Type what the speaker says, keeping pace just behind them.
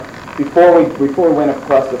before we went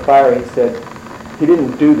across the fire, he said he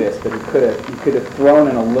didn't do this, but he could have thrown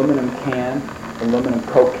an aluminum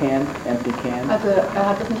Coke can, empty can. Also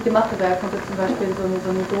hat das nicht gemacht, aber konnte zum Beispiel so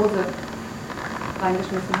eine Dose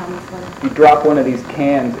reingeschmissen haben. You drop one of these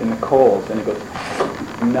cans in the coals and it goes,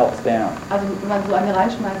 melts down. Also wenn man so eine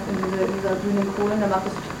reinschmeißt in dieser glühenden Kohlen, dann macht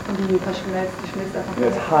es und die verschmilzt, die schmilzt einfach.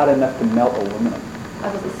 It's hot enough to melt aluminum.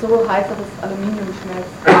 Also es ist so heiß, dass das Aluminium schmelzt.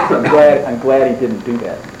 I'm glad he didn't do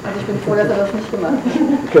that. Also ich bin froh, dass das nicht gemacht hat.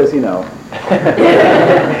 Because,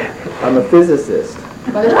 I'm a physicist.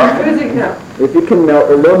 Weil ich bin Physiker. If you can melt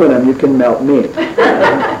aluminum, you can melt me.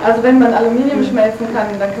 Also wenn man Aluminium schmelzen kann,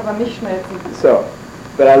 dann kann man mich schmelzen. So,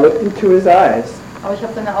 but I looked into his eyes. Aber ich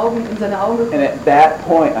habe in seine Augen geguckt. And at that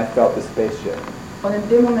point, I felt the spaceship. Und in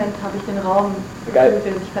dem Moment habe ich den Raum gefühlt,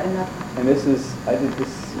 der sich verändert hat. And I did this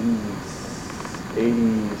in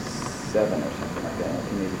 87 or something like that,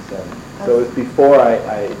 1987. So it was before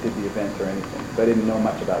I did the event or anything, so I didn't know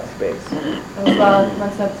much about space. Das war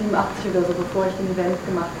 1987 oder so, bevor ich den Event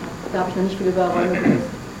gemacht habe. Da habe ich noch nicht viel über Räume gewusst.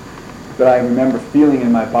 But I remember feeling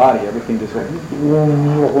in my body, everything just went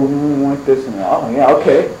like this, and oh yeah,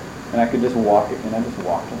 okay. And I could just walk it, and I just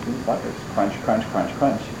walked into the fuckers. Crunch, crunch, crunch,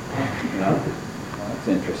 crunch. Well, that's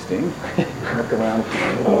interesting. Look around.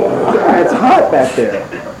 It's hot back there.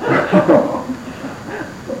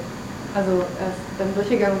 Also er ist dann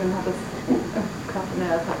durchgegangen und hat das es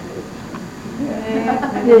hat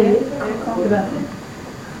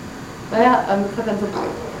naja, es hat dann so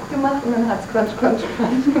gemacht und dann hat es crunch, crunch,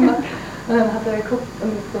 crunch gemacht und dann hat er geguckt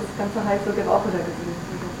und das ganze heiße Gerauch wieder gesehen.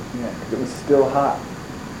 Yeah, because it was still hot,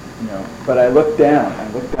 But I looked down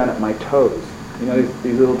at my toes.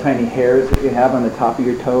 These little tiny hairs that you have on the top of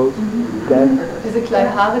your toes. Then, diese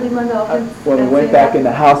kleinen Haare, die man da auf den when we went back in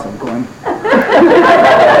the house, I'm going.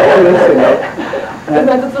 Wir sind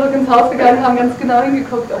also zurück ins Haus gegangen, haben ganz genau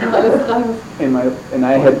hingeguckt, ob noch alles dran ist. And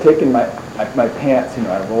I had taken my pants, I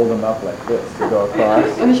rolled them up like this to go across.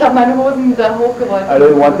 Und ich habe meine Hosen da hochgerollt. I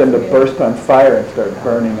didn't want them to burst on fire and start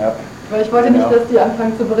burning up. Weil ich wollte nicht, dass die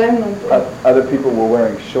anfangen zu brennen. Und other people were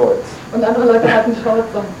wearing shorts. Und andere Leute hatten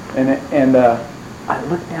Shorts an. And I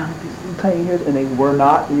looked down at these little tiny hairs, and they were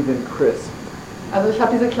not even crisp. Also ich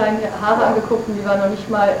habe diese kleinen Haare angeguckt und die waren noch nicht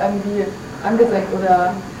mal irgendwie angesenkt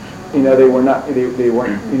oder. They were not. They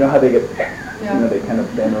weren't. You know how they get. Yeah. They kind of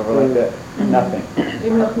bend over like that. Nothing.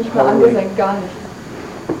 Eben noch nicht mal angesenkt, gar nicht.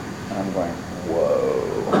 And I'm going, whoa.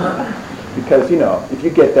 Because if you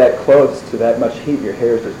get that close to that much heat, your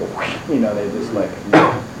hairs just go. They just like.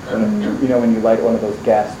 When you light one of those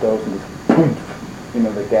gas stoves and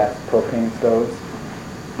just, the gas propane stoves,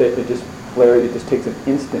 it just flares. It just takes an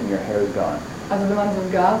instant, and your hair is gone. Also wenn man so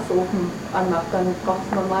einen Gasofen anmacht, dann braucht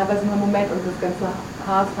es normalerweise nur einen Moment und das ganze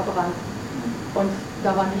Haar ist verbrannt. Und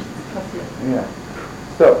da war nichts passiert. Yeah.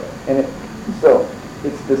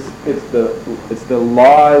 It's the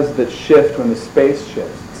laws that shift when the space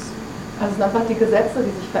shifts. Also es sind einfach die Gesetze,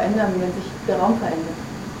 die sich verändern, wenn sich der Raum verändert.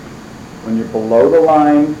 When you're below the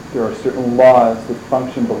line, there are certain laws that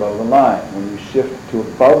function below the line. When you shift to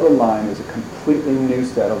above the line, there's a completely new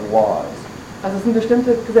set of laws. Also es sind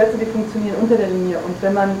bestimmte Gesetze, die funktionieren unter der Linie. Und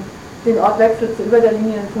wenn man den Ort wechselt zu über der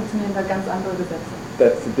Linie, dann funktionieren da ganz andere Gesetze.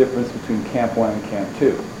 That's the difference between Camp 1 and Camp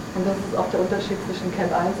 2. Und das ist auch der Unterschied zwischen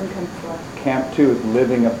Camp 1 und Camp 2. Camp 2 is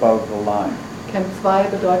living above the line. Camp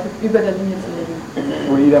 2 bedeutet, über der Linie zu leben.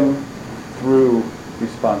 Freedom through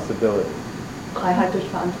responsibility. Freiheit durch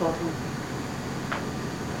Verantwortung.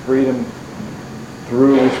 Freedom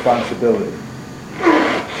through responsibility.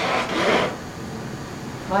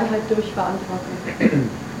 Freiheit durch Verantwortung.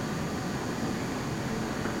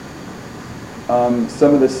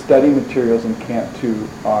 Some of the study materials in Camp 2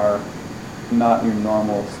 are not your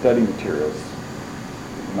normal study materials,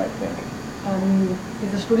 you might think.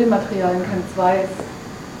 Dieses Studienmaterial in Camp 2 ist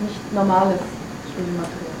nicht normales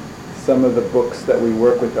Studienmaterial. Some of the books that we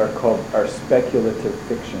work with are speculative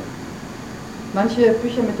fiction. Manche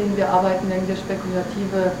Bücher, mit denen wir arbeiten, nennen wir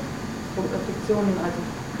spekulative Fiktionen, also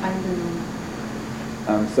Einbildungen.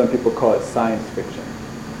 Some people call it science fiction.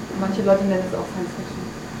 Manche Leute nennen es auch Science Fiction.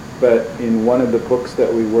 But in one of the books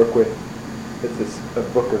that we work with, it's a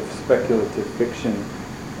book of speculative fiction.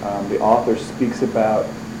 The author speaks about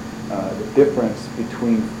the difference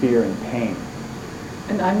between fear and pain.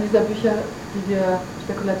 In einem dieser Bücher, die wir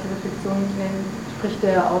spekulative Fiktion nennen, spricht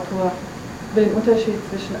der Autor über den Unterschied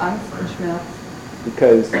zwischen Angst und Schmerz.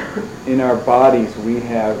 Because in our bodies we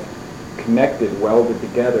have connected, welded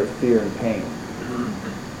together fear and pain.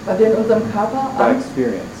 Weil wir in unserem Körper by Angst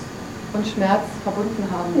experience. Und Schmerz verbunden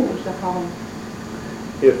haben durch Erfahrung.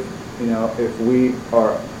 If we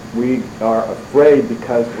are afraid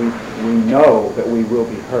because we know that we will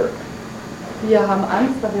be hurt. Wir haben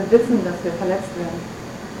Angst, weil wir wissen, dass wir verletzt werden.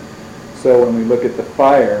 So when we look at the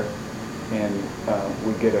fire and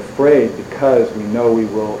we get afraid because we know we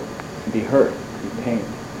will be hurt, be pain,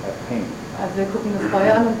 have pain. Also wir gucken das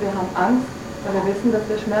Feuer an und wir haben Angst, weil wir wissen, dass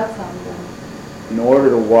wir Schmerz haben werden. In order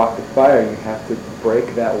to walk the fire, you have to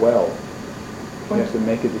break that well. You have to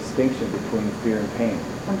make a distinction between fear and pain.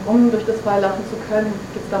 Und um durch das Feuer laufen zu können,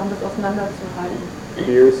 geht es darum, das auseinanderzuhalten.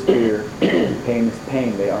 Fear is fear, pain is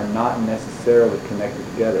pain. They are not necessarily connected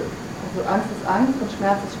together. Also Angst ist Angst und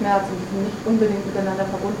Schmerz ist Schmerz und die sind nicht unbedingt miteinander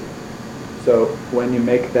verbunden. So when you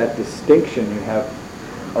make that distinction, you have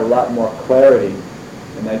a lot more clarity,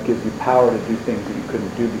 and that gives you power to do things that you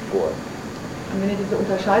couldn't do before. Und wenn ihr diese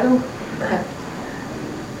Unterscheidung trefft,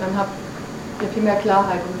 dann habt ihr viel mehr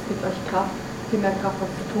Klarheit und es gibt euch Kraft, viel mehr Kraft, was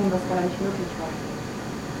zu tun, was vorher nicht möglich war.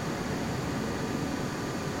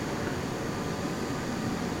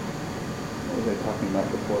 What was I talking about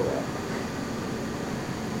before that?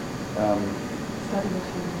 Study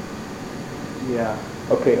machine. Yeah.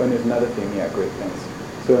 Okay, and there's another thing. Yeah, great, thanks.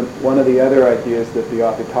 So one of the other ideas that the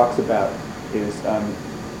author talks about is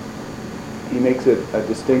he makes a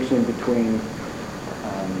distinction between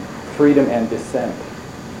freedom and dissent.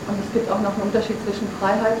 Und es gibt auch noch einen Unterschied zwischen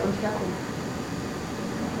Freiheit und Herkunft.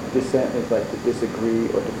 Dissent is like to disagree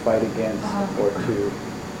or to fight against or to,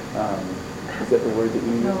 is that the word that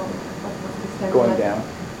you use? No, was Dissent Going heißt. down.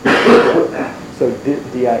 So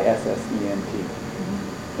D-I-S-S-E-N-T.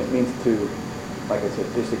 It means to, like I said,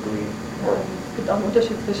 disagree Ja, or also es gibt auch einen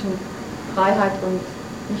Unterschied zwischen Freiheit und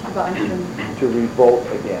nicht übereinstimmen. to revolt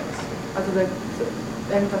against. Also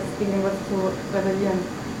irgendwas gegen irgendwas zu rebellieren.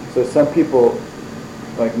 So some people,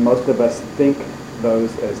 like most of us, think those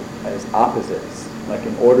as opposites. Like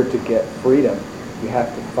in order to get freedom, you have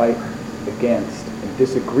to fight against and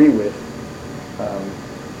disagree with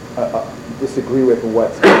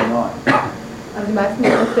what's going on. Also die meisten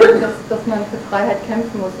von uns denken, dass man für Freiheit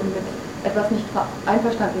kämpfen muss und mit etwas nicht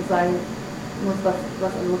einverstanden sein muss, was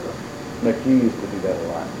los ist. Like you used to do that a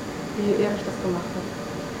lot. Wie Erich das gemacht hat.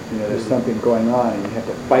 You know, there's something going on and you have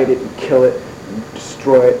to fight it and kill it and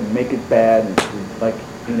destroy it and make it bad and like,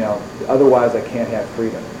 you know, otherwise I can't have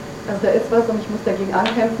freedom. Also da ist was und ich muss dagegen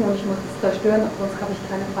ankämpfen und ich muss es zerstören, sonst habe ich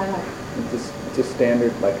keine Freiheit. It's a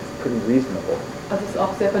standard, like it's pretty reasonable. Also es ist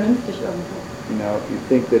auch sehr vernünftig irgendwo. You know, you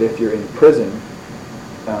think that if you're in prison,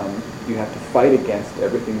 you have to fight against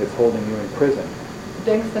everything that's holding you in prison. Du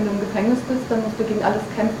denkst, wenn du im Gefängnis bist, dann musst du gegen alles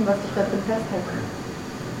kämpfen, was dich da drin festhält.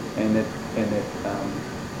 And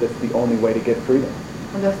that's the only way to get freedom.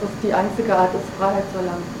 Und das ist die einzige Art, ist Freiheit zu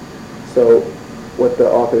erlangen. So what the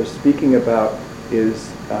author is speaking about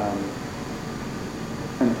is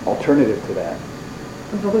an alternative to that.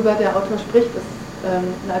 Und worüber der Autor spricht, ist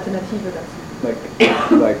eine Alternative dazu.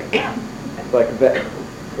 Like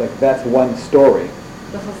that's one story.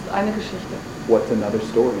 Das ist eine Geschichte. What's another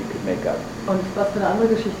story you could make up? Und was für eine andere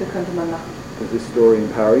Geschichte könnte man machen? Does this story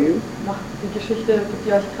empower you? Macht die Geschichte, gibt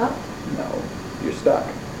die euch Kraft? No, you're stuck.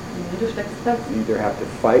 Nee, du steckst fest. You either have to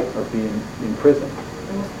fight or be in prison.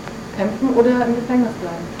 Du musst kämpfen oder im Gefängnis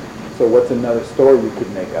bleiben. So what's another story you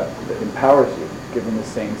could make up that empowers you, given the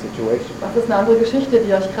same situation? Was ist eine andere Geschichte,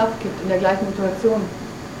 die euch Kraft gibt in der gleichen Situation?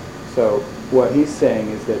 So what he's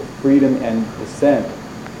saying is that freedom and dissent,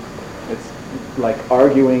 it's like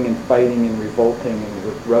arguing and fighting and revolting and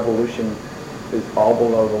revolution is all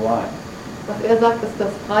below the line. Was er sagt, ist, dass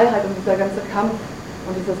Freiheit und dieser ganze Kampf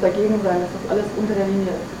und dieses Dagegensein, dass das alles unter der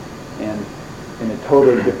Linie ist. And in a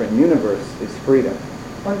totally different universe is freedom.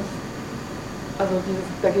 Und also dieses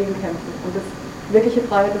Dagegenkämpfen. Und das wirkliche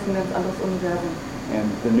Freiheit ist ein ganz anderes Universum. And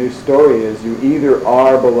the new story is you either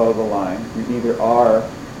are below the line, you either are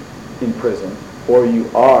in prison, or you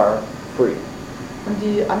are free. Und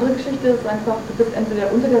die andere Geschichte ist einfach, du bist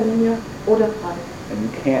entweder unter der Linie oder frei. And you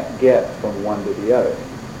can't get from one to the other.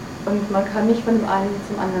 Und man kann nicht von dem einen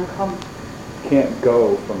zum anderen kommen. You can't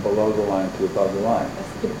go from below the line to above the line.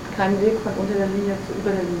 Es gibt keinen Weg von unter der Linie zu über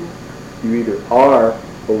der Linie. You either are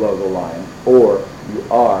below the line, or you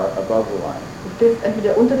are above the line. Du stehst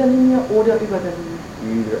entweder unter der Linie oder über der Linie.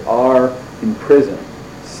 You either are in prison,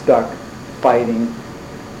 stuck, fighting,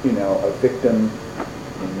 you know, a victim,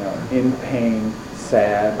 you know, in pain,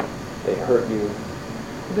 sad, they hurt you.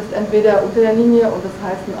 Du bist entweder unter der Linie und das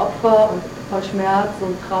heißt ein Opfer und voll Schmerz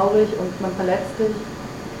und traurig und man verletzt dich.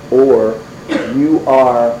 Or you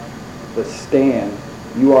are the stand,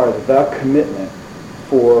 you are the commitment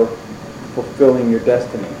for fulfilling your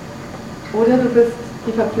destiny. Oder du bist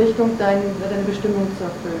die Verpflichtung, deine Bestimmung zu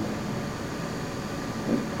erfüllen.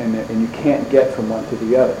 And you can't get from one to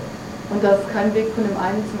the other. Und da ist kein Weg von dem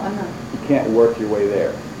einen zum anderen. You can't work your way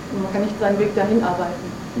there. Und man kann nicht seinen Weg dahin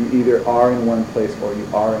arbeiten. You either are in one place or you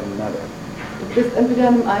are in another. Du bist entweder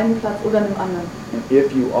an dem einen Platz oder an dem anderen. And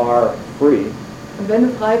if you are free, Und wenn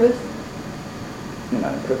du frei bist, you're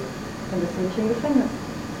not in prison. dann bist du nicht im Gefängnis.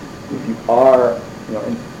 If you are,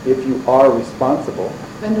 and if you are responsible,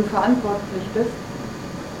 Wenn du verantwortlich bist,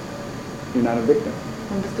 you're not a victim.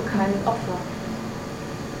 dann bist du kein Opfer.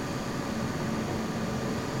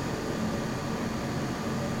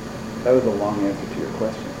 That was a long answer to your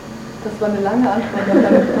question. Das war eine lange Antwort auf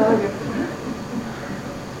deine Frage.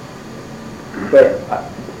 But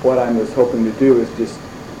what I was hoping to do is just,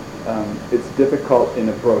 it's difficult in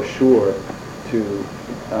a brochure to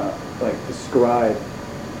describe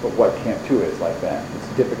what Camp 2 is like that.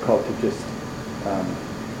 It's difficult to just,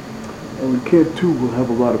 in Camp 2 we'll have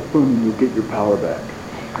a lot of fun and you'll get your power back.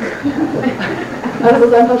 Also es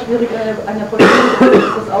ist einfach schwierig, einer Broschüre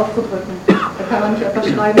das auszudrücken. Da kann man nicht einfach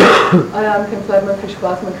schreiben, am Camp 2 hat man viel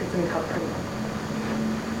Spaß, man kriegt seine Kraft zurück.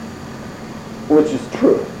 Which is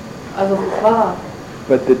true. Also es ist wahr.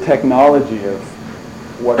 But the technology of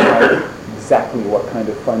exactly what kind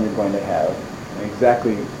of fun you're going to have, and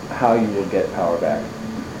exactly how you will get power back,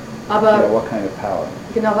 Aber what kind of power.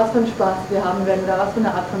 genau, was für einen Spaß wir haben werden oder was für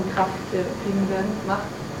eine Art von Kraft wir kriegen werden, Macht,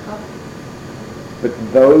 Kraft. But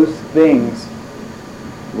those things,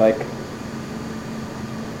 like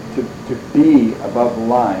to be above the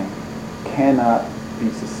line, cannot be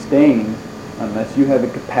sustained unless you have the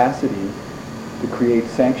capacity to create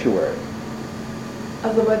sanctuary.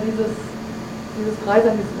 Also weil dieses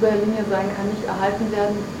Freisein, dieses über der Linie sein kann nicht erhalten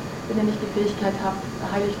werden, wenn ihr nicht die Fähigkeit habt,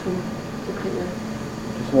 Heiligtum zu kreieren.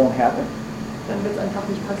 It just won't happen. Dann wird es einfach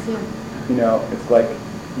nicht passieren. It's like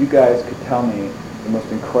you guys could tell me the most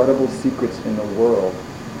incredible secrets in the world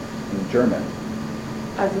in German.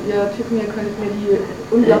 Also ihr Typen, ihr könntet mir die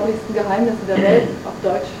unglaublichsten Geheimnisse der Welt auf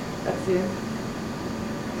Deutsch erzählen.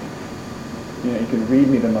 You can read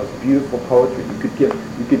me the most beautiful poetry.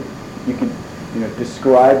 You could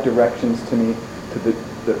describe directions to me to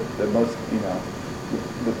the most,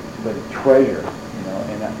 the treasure,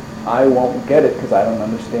 and I won't get it because I don't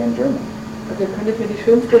understand German. Also ihr könntet mir die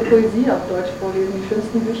schönste Poesie auf Deutsch vorlesen, die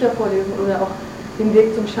schönsten Bücher vorlesen oder auch den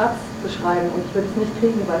Weg zum Schatz beschreiben und ich würde es nicht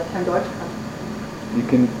kriegen, weil ich kein Deutsch kann. You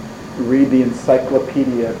can read the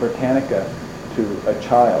Encyclopedia Britannica to a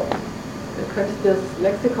child. Ihr könnt das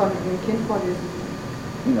Lexikon einem Kind vorlesen.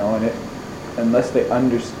 And unless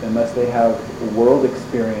they have world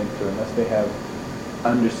experience or unless they have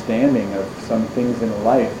understanding of some things in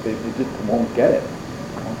life, they just won't get it.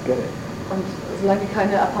 Und solange die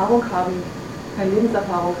keine Erfahrung haben, keine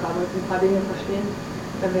Lebenserfahrung haben und ein paar Dinge verstehen,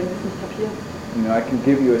 dann werden sie es nicht kapieren. I can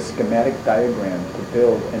give you a schematic diagram to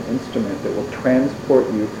build an instrument that will transport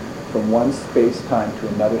you from one space-time to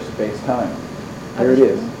another space-time. Here it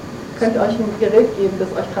is. Ich könnte euch ein Gerät geben, das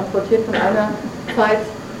euch transportiert von einer Zeit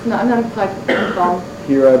zu einer anderen Zeit im Raum.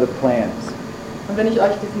 Here are the plans. Und wenn ich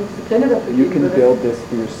euch diese Pläne dafür You geben can build würde, this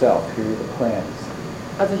for yourself. Here are the plans.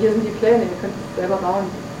 also hier sind die Pläne, ihr könnt es selber bauen.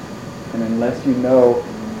 And unless you know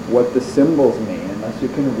what the symbols mean, unless you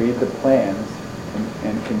can read the plans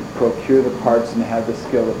and can procure the parts and have the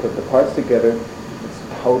skill to put the parts together, it's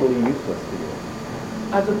totally useless to you.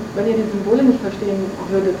 Also wenn ihr die Symbole nicht verstehen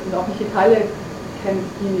würdet und auch nicht die Teile kennt,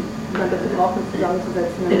 die man dafür braucht, um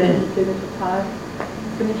zusammenzusetzen, dann wären die Pläne total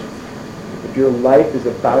für nichts. If your life is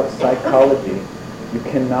about psychology, you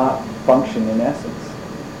cannot function in essence.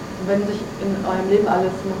 Und wenn sich in eurem Leben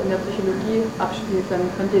alles noch in der Psychologie abspielt, dann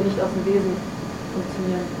könnt ihr nicht aus dem Wesen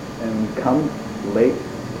funktionieren. And come late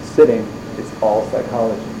sitting, it's all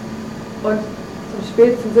psychology. Und zum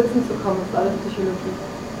spät zum Sitzen zu kommen, ist alles Psychologie.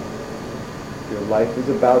 Your life is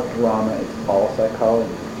about drama, it's all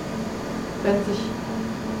psychology. Wenn sich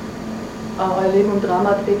euer Leben um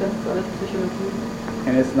Drama dreht, dann ist alles Psychologie.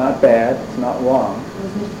 And it's not bad, it's not wrong, Das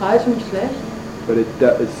ist nicht falsch und nicht schlecht, but it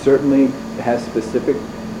certainly has specific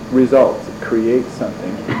results. It creates something,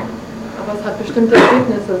 aber es hat bestimmte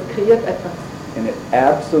Ergebnisse, es kreiert etwas. and it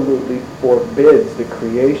absolutely forbids the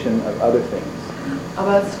creation of other things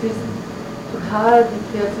Aber es schließt total die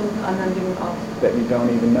Kreation von anderen Dingen aus, that you don't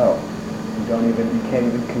even know. You can't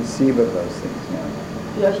even conceive of those things now.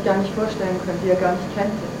 die ihr euch gar nicht vorstellen könnt, die ihr gar nicht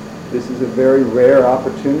kennt. This is a very rare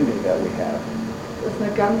opportunity that we have. Das ist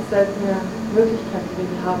eine ganz seltene Möglichkeit, die wir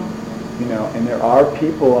hier haben. And there are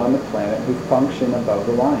people on the planet who function above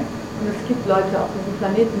the line. Und es gibt Leute auf diesem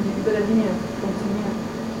Planeten, die über der Linie funktionieren.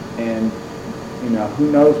 And, who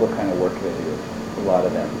knows what kind of work they do, a lot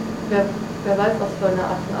of them. Wer weiß, was für eine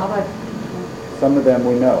Art von Arbeit die tun. Some of them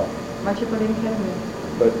we know, Manche von denen kennen wir.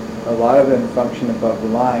 but a lot of them function above the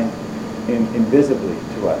line invisibly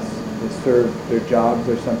to us. They serve their jobs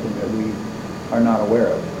or something that we are not aware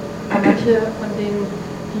of. Aber manche von denen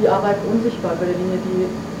die arbeiten unsichtbar über der Linie, die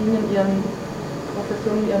dienen ihren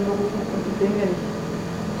Professionen, ihren Berufen und die sehen wir nicht.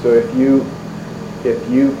 So if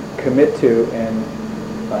you commit to and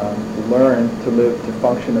learn to live, to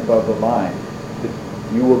function above the line,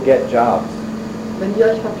 you will get jobs. Wenn ihr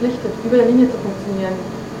euch verpflichtet, über der Linie zu funktionieren,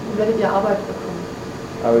 werdet ihr Arbeit bekommen.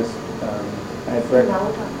 I had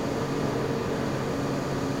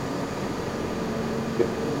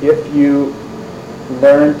if you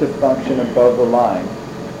learn to function above the line,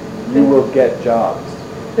 you will get jobs.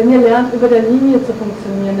 Wenn ihr lernt, über der Linie zu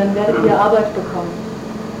funktionieren, dann werdet ihr Arbeit bekommen.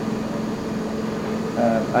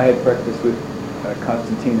 I had breakfast with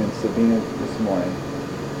Konstantin and Sabina this morning.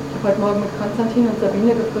 Ich habe heute Morgen mit Konstantin und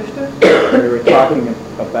Sabine gefrühstückt. We were talking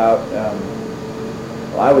about,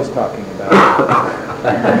 well, I was talking about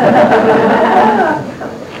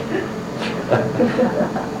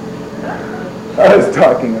I was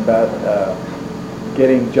talking about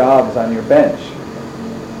getting jobs on your bench.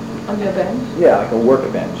 On your bench? Yeah, like a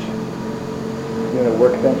workbench. You know what a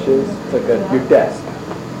workbench is? It's like your desk.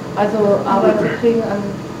 Also Arbeit zu kriegen an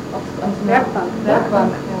so einer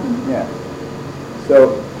Werkbank. Yeah.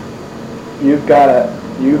 So you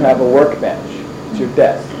have a workbench. It's your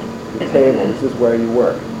desk, your table. This is where you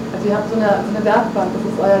work. Also ihr habt so eine Werkbank. Das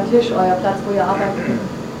ist euer Tisch, euer Platz, wo ihr arbeitet.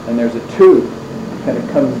 And there's a tube, and it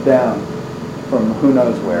comes down from who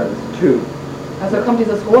knows where. There's a tube. Also kommt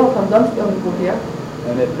dieses Rohr von sonst irgendwo her.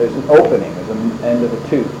 And there's an opening. There's an end of a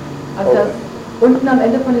tube. Also das, unten am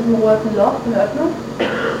Ende von diesem Rohr ist ein Loch, eine Öffnung.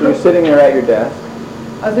 So you're sitting there at your desk.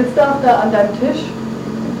 Also sitzt da an deinem Tisch.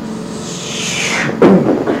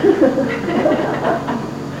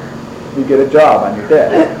 You get a job on your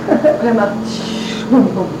desk. Und er macht und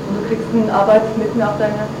du kriegst eine Arbeit mitten auf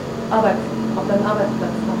deinem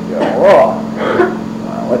Arbeitsplatz. You go, oh,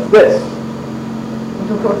 what's this? Und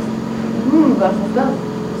du guckst, was ist das?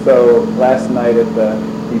 So last night at the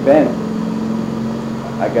event,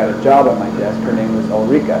 I got a job on my desk. Her name was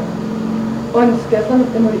Ulrika. Und gestern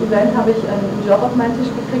im Event habe ich einen Job auf meinen Tisch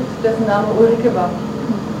gekriegt, dessen Name Ulrike war.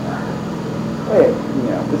 Wait,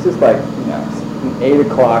 this is like, 8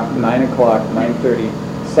 o'clock, 9 o'clock, 9:30,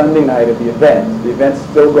 Sunday night of the event. The event's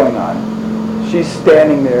still going on. She's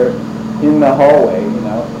standing there in the hallway,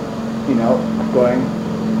 going,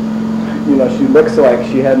 she looks like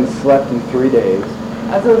she hadn't slept in 3 days.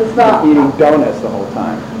 Also das war eating donuts the whole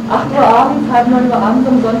time. 8 Uhr abends, halb 9 Uhr abends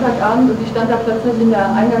am Sonntagabend und die stand da plötzlich in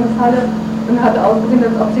der Eingangshalle und hat ausgesehen,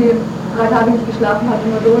 als ob sie 3 Tage nicht geschlafen hat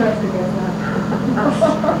und nur Donuts gegessen hat.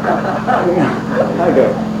 I go,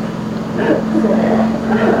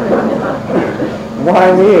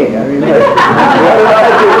 why me? I mean, like, what did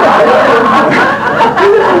I do?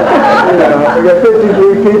 I got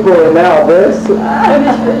 53 people and now this. Und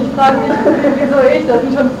ich frage mich, wieso ich? Da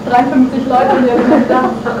sind schon 53 Leute hier und da.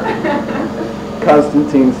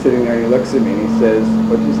 Konstantin's sitting there and he looks at me and he says,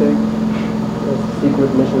 what'd you say?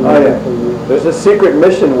 Secret mission waiting for you. There's a secret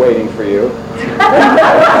mission waiting for you.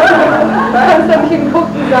 Konstantin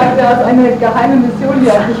guckt und sagt, da ist eine geheime Mission,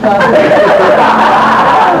 die auf dich wartet.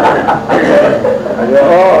 I go,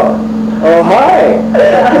 oh, hi.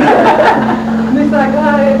 Und ich sage,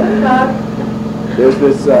 hi, guten Tag. There's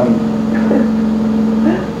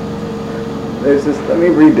this, let me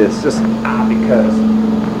read this, just because.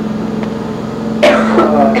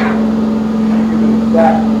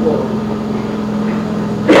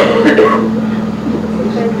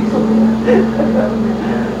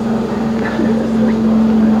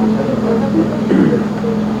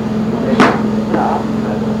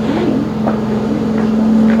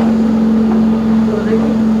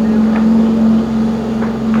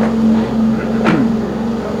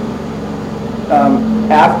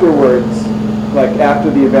 Afterwards, like after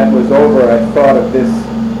the event was over, I thought of this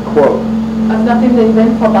quote. Also nachdem der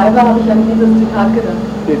Event vorbei war, habe ich an dieses Zitat gedacht.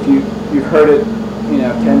 If you've heard it,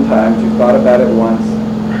 10 times, you've thought about it once.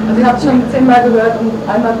 Also ich habe es schon 10-mal gehört und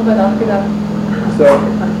einmal drüber nachgedacht. So,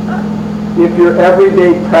 if your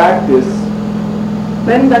everyday practice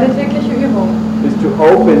Wenn deine tägliche Übung is to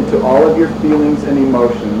open to all of your feelings and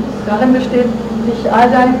emotions, darin besteht, dich all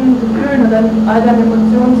deinen Gefühlen und all deinen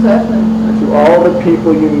Emotionen zu öffnen, to all the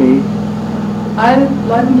people you meet, allen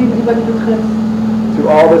Leuten gegenüber, die du triffst, to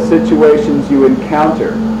all the situations you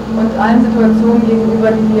encounter, und allen Situationen gegenüber,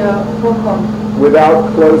 die dir vorkommen, without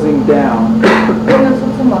closing down, ohne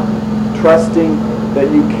zuzumachen, trusting that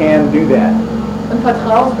you can do that, und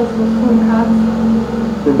vertraust, dass du es tun kannst,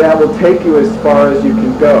 then that will take you as far as you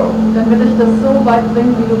can go. dann wird dich das so weit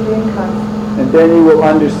bringen, wie du gehen kannst. And then you will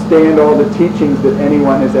understand all the teachings that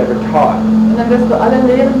anyone has ever taught. Und dann wirst du alle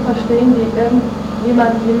Lehren verstehen, die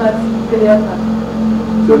irgendjemand jemals gelehrt hat.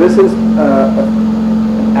 So this is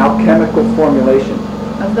an alchemical formulation.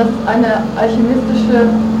 Also das ist eine alchemistische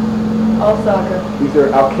Aussage. These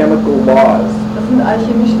are alchemical laws. Das sind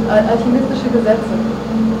alchemistische Gesetze.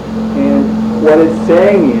 And what it's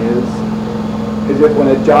saying is if when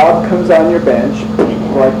a job comes on your bench,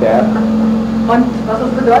 like that, Und was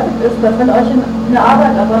es bedeutet ist, dass wenn euch eine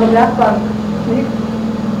Arbeit auf eure Werkbank liegt,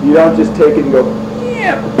 you don't just take it and go,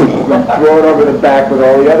 yeah, and throw it over the back with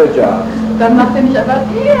all the other jobs. dann macht ihr nicht einfach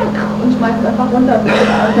und schmeißt es einfach runter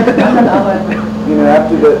mit den anderen Arbeiten. You know,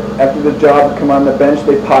 after the jobs come on the bench,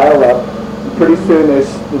 they pile up. And pretty soon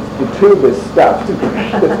the tube is stuffed.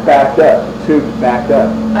 It's backed up. The tube is backed up.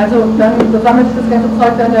 Also dann sammelt sich das ganze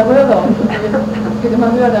Zeug da in der Röhre und es geht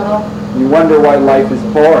immer höher darauf. You wonder why life is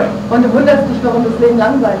boring. Und du wunderst dich, warum das Leben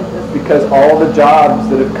langweilig ist. Because all the jobs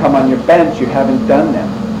that have come on your bench, you haven't done them.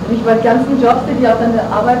 Nicht, weil die ganzen Jobs, die dir auf deine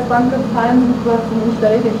Arbeitsbank gefallen sind, du hast sie nicht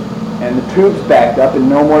erledigt. And the tube's backed up and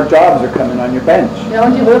no more jobs are coming on your bench. Ja,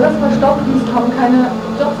 und die Röhre ist verstopft und es kommen keine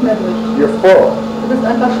Jobs mehr durch. You're full. Du bist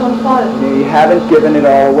einfach schon voll. You haven't given it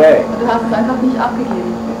all away. Du hast es einfach nicht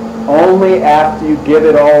abgegeben. Only after you give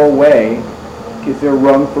it all away is there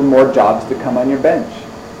room for more jobs to come on your bench.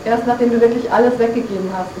 Erst nachdem du wirklich alles weggegeben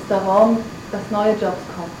hast, ist der Raum, dass neue Jobs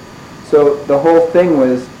kommen. So the whole thing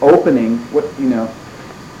was opening,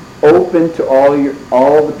 open to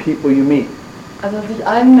all the people you meet. Also sich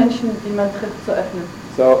allen Menschen, die man trifft, zu öffnen.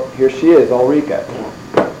 So here she is, Ulrika.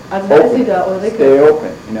 Also da ist sie da, Ulrike. Stay open.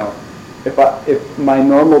 You know, if my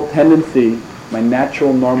normal tendency, my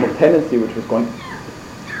natural normal tendency, which was going,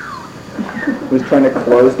 was trying to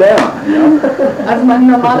close down. You know? Also meine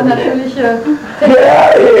normale natürliche Get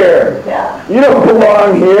out of here! You don't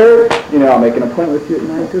belong here. You know, I'll make an appointment with you at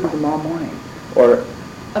 9:30 tomorrow morning. Or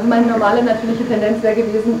Also meine normale natürliche Tendenz wäre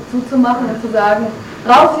gewesen, zuzumachen und zu sagen,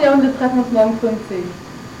 raus hier und wir treffen uns morgen früh um 10.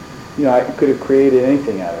 you know, I could have created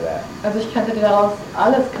anything out of that. Also ich könnte daraus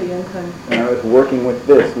alles kreieren können. And I was working with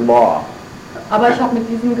this law. Aber ich habe mit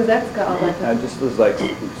diesem Gesetz gearbeitet. I just was like,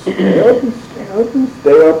 stay open, stay open,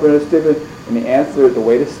 stay open, stay open. And the answer, the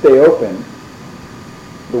way to stay open,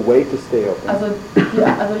 Also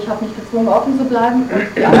ich habe mich gezwungen, offen zu bleiben.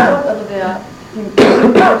 Und die Antwort, also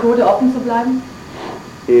die Methode, offen zu bleiben,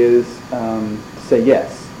 is say yes.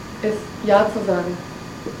 ist Ja zu sagen.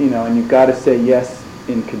 You know, and you've got to say yes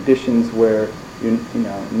in conditions where you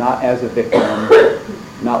know, not as a victim,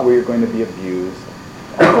 not where you're going to be abused.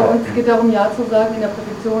 Also uns geht darum, Ja zu sagen in der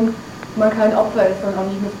Position, wo man kein Opfer ist und auch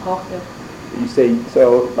nicht missbraucht wird. You say,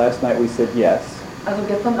 so last night we said yes. Also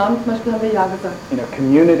gestern Abend zum Beispiel haben wir Ja gesagt. You know,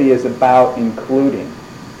 community is about including.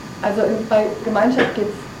 Also bei Gemeinschaft geht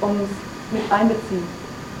es ums mit einbeziehen.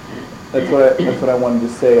 That's what I wanted to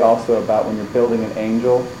say also about when you're building an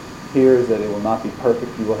angel. Here is that it will not be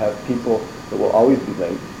perfect. You will have people that will always be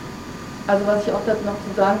late. Also was ich auch noch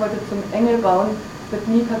zu sagen wollte zum Engel bauen, wird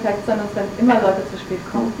nie perfekt sein, es werden immer Leute zu spät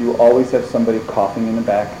kommen. You will always have somebody coughing in the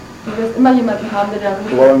back, Du wirst immer jemanden haben, der da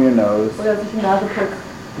blowing your nose. oder sich die Nase putzt.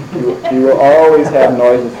 You will always have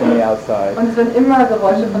noises from the outside. Und es werden immer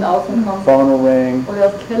Geräusche von außen kommen. Phone will ring,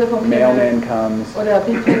 Oder das Telefon klingelt. mailman comes, Oder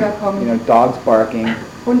Briefträger kommen. you know, dogs barking,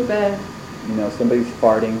 Hund bellt. you know, somebody's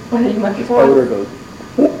farting. Oder jemand This furzt. odor goes.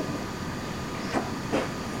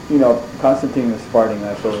 You know, Konstantin was farting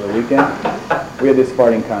last over the weekend. We had this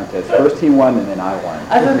farting contest. First he won and then I won.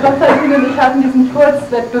 Also Konstantin und ich hatten diesen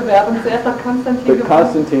Furzwettbewerb und zuerst hat Konstantin But gewonnen.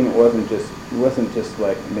 Konstantin wasn't just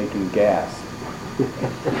like making gas.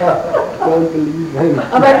 Don't believe him.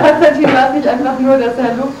 Aber Konstantin war es nicht einfach nur, dass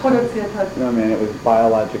er Luft produziert hat. No man, it was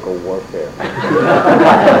biological warfare.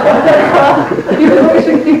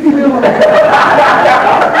 Biologische Kriegsführung.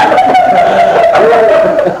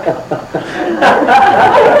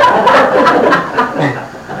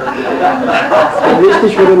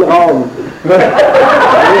 Wichtig für den Raum.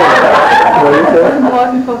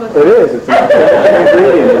 It is. It's an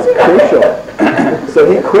ingredient. It's crucial. So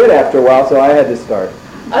he quit after a while, so I had to start.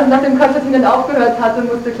 Also nachdem Konstantin dann aufgehört hatte,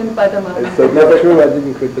 musste Clint weitermachen. So Never true, I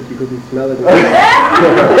didn't quit, but you couldn't smell it.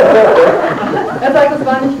 Er sagt, das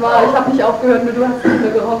war nicht wahr, ich habe nicht aufgehört, nur du hast es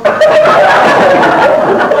wieder gerochen.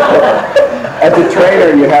 as a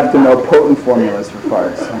trainer, you have to know potent formulas for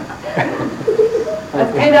farts. Als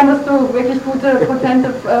Trainer musst du wirklich gute, potente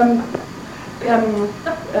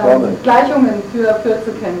Gleichungen für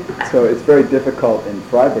Fürze kennen. So it's very difficult in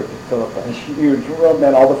Freiburg to fill up a huge room,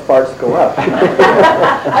 then all the farts go up.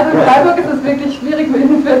 Also in Freiburg ist es wirklich schwierig, mit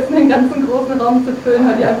den Fürzen den ganzen großen Raum zu füllen,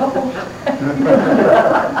 weil die einfach hochsteigen.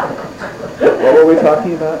 What were we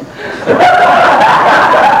talking about?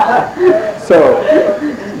 So,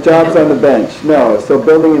 jobs on the bench. No, so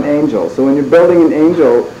building an angel. So when you're building an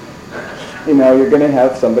angel, you know, you're going to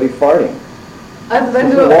have somebody farting. Also wenn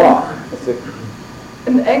It's du a law.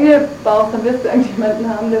 eine Enge baust, dann wirst du irgendjemanden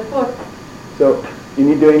haben, der furzt. So you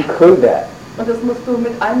need to include that Und das musst du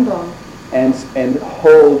mit einbauen. and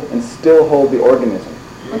still hold the organism.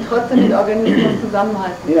 Und trotzdem den Organismus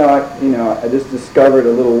zusammenhalten. I just discovered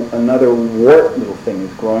another wart little thing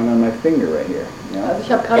is growing on my finger right here. Also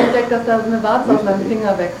ich habe gerade entdeckt, dass da so eine Warze auf meinem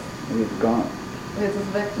Finger wächst. And it's gone. Und jetzt ist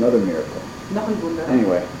es weg. Another miracle. Noch ein Wunder.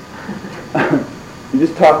 Anyway, you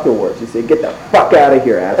just talk to warts. You say, "Get the fuck out of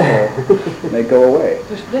here, asshole," and they go away.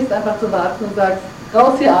 Du sprichst einfach zu Warzen und sagst,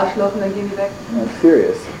 raus hier Arschloch, und dann gehen die weg. I'm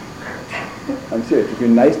serious. I'm serious. If you're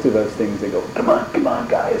nice to those things, they go, come on,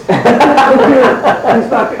 guys. He's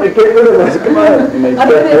not going to get rid of us. Come on. And they start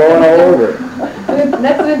throwing all over. Wenn du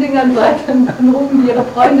nett zu den Dingern seid, dann rufen die ihre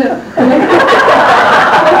Freunde. Und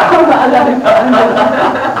dann kommen alle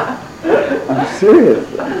hintereinander. I'm serious.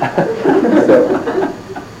 So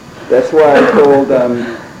that's why I told.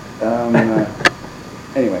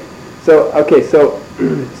 Anyway, so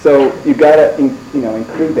you gotta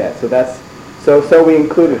include that. So we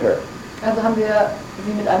included her. Also haben wir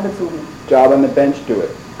sie mit einbezogen. Job on the bench, do it.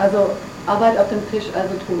 Also Arbeit auf dem Tisch,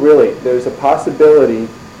 also tun. Really, there's a possibility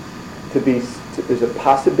to be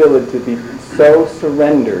so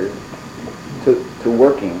surrendered to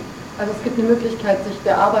working. Also es gibt eine Möglichkeit, sich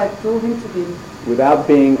der Arbeit so hinzugeben. Without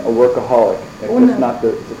being a workaholic. Ohne.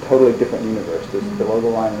 It's a totally different universe. There's below the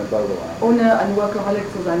line and above the line. Ohne ein Workaholic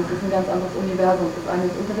zu sein, das ist ein ganz anderes Universum. Das eine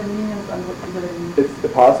ist unter der Linie, das andere ist über der Linie. It's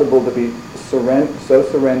possible to be so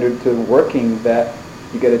surrendered to working that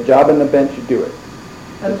you get a job on the bench, you do it.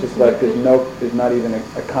 Also It's just like there's not even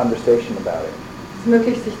a conversation about it. Es ist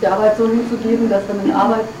möglich, sich der Arbeit so hinzugeben, dass wenn eine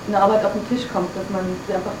Arbeit auf den Tisch kommt, dass man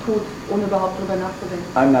sie einfach tut, ohne überhaupt darüber nachzudenken.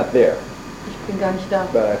 I'm not there, Ich bin gar nicht da,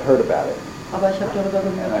 but I've heard about it, aber ich habe darüber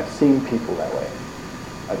and gehört. I've seen people that way.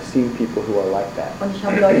 I've seen people who are like that, Und ich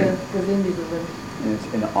habe Leute gesehen, die so sind. and it's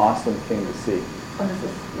an awesome thing to see. Und es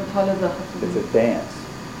ist eine tolle Sache zu It's sehen. a dance.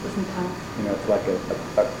 Es ist ein Tanz. It's like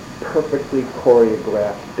a perfectly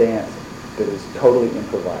choreographed dance that is totally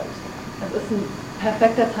improvised. Es ist ein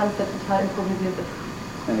perfekter Tanz, der total improvisiert ist.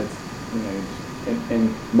 And it's,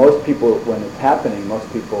 and most people, when it's happening, most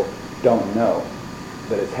people don't know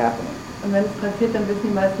that it's happening. Und wenn es passiert, dann wissen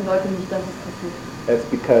die meisten Leute nicht, dass es passiert. That's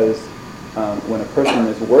because when a person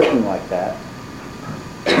is working like that,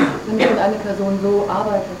 Wenn eine Person so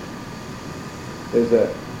arbeitet,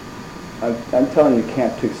 I'm telling you,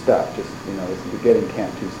 Camp 2 stuff. Just you're getting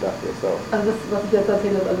Camp 2 stuff here. So, also das, was ich jetzt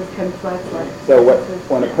erzähle, ist alles Camp 2. so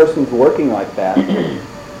when a person's working like that,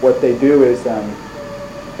 what they do is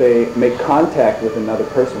they make contact with another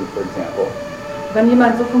person, for example. Wenn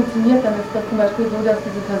jemand so funktioniert, dann ist das zum Beispiel so, dass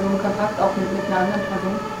diese Person Kontakt aufnimmt mit einer anderen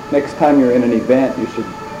Person. Next time you're in an event, you should,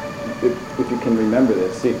 if you can remember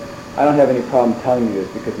this. See, I don't have any problem telling you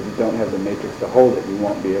this because if you don't have the matrix to hold it, you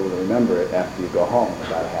won't be able to remember it after you go home in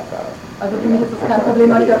about a half hour. Also für mich ist es kein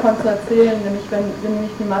Problem, euch davon zu erzählen, nämlich wenn ihr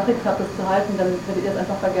nicht die Matrix habt, das zu halten, dann werdet ihr es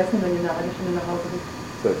einfach vergessen, wenn ihr eine halbe Stunde nach Hause geht.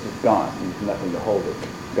 So it's just gone. There's nothing to hold it.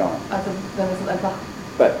 It's gone. Also dann ist es einfach.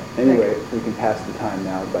 But anyway, we can pass the time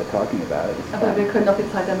now by talking about it. It's Aber wir fine. können auch die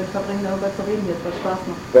Zeit damit verbringen, darüber zu reden, jetzt was Spaß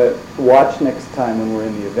macht. But watch next time when we're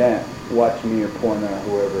in the event. Watch me or Porna or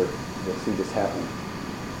whoever. You'll see this happen.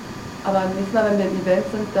 Aber nächstes Mal, wenn wir im Event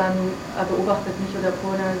sind, dann beobachtet mich oder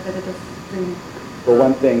Pona, werdet das sehen. But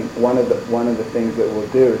one of the things that we'll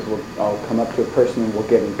do is I'll come up to a person and we'll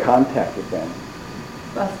get in contact with them.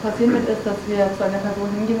 Was passieren wird, ist, dass wir zu einer Person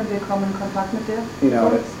hingehen und wir kommen in Kontakt mit der.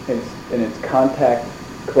 It's contact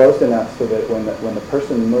close enough so that when the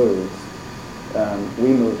person moves, we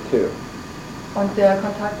move too. Und der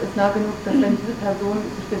Kontakt ist nah genug, dass wenn diese Person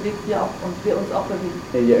sich bewegt, wir uns auch bewegen.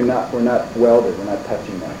 We're not welded. We're not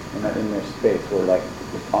touching them. We're not in their space. We're like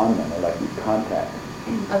just on them. We're like in contact.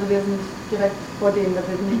 Also wir sind direkt vor denen, wir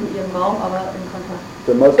sind nicht in ihrem Raum, aber in Kontakt.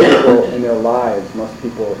 So most people in their lives, most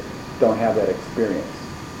people don't have that experience.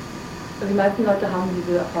 Also die meisten Leute haben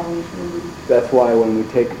diese Erfahrung nicht in ihrem Leben. That's why when we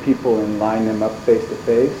take people and line them up face to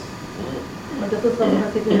face, Und das ist, was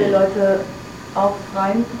passiert, wenn wir Leute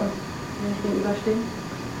aufreihen und nicht gegenüberstehen.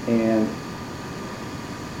 and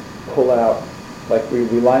pull out, like we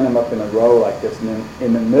line them up in a row like this, and then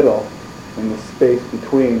in the middle, in the space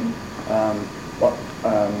between,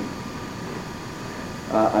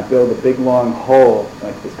 I build a big long hole,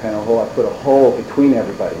 like this kind of hole. I put a hole between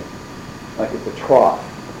everybody, like it's a trough.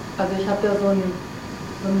 Also ich habe da so ein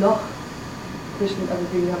Loch zwischen, also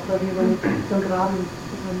wie ihr habt da wie so ein Graben,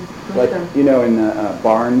 so ein Like, Durchgang. in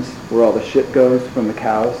barns where all the shit goes from the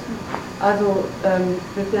cows, Also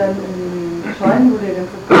wird dann in den Scheunen, wo der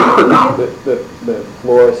ganze Fuß geht, the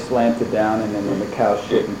floor is slanted down, and then when the cows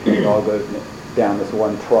shit and pee, it all goes down this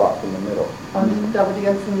one trough in the middle. und da wo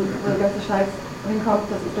der ganze Scheiß hinkommt,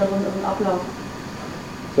 das ist ja so ein Ablauf.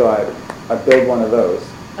 So I build one of those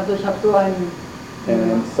Also ich habe so einen and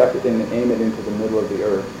then suck it in and aim it into the middle of the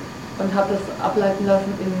earth. und habe das ableiten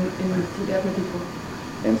lassen in die Erdmitte.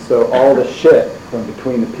 And so all the shit from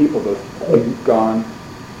between the people goes gone,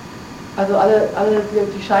 Also alle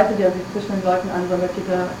die Scheiße, die sich zwischen den Leuten ansammelt, geht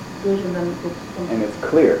da durch und dann and it's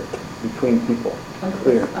clear between people, und es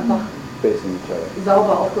clear, ist einfach facing each other.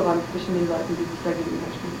 sauber aufgeräumt zwischen den Leuten, die sich da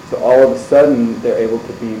gegenüberstehen. So all of a sudden they're able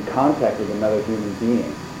to be in contact with another human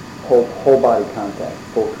being, whole body contact,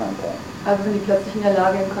 full contact. Also sind die plötzlich in der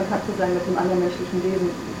Lage, in Kontakt zu sein mit dem anderen menschlichen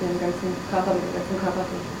Wesen, mit dem ganzen Körper, mit dem ganzen Körper.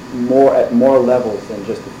 At more levels than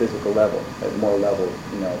just the physical level. At more levels,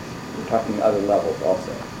 we're talking other levels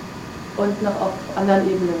also. Und noch auf anderen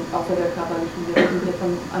Ebenen, außer der körperlichen. Wir reden hier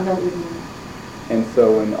von anderen Ebenen. And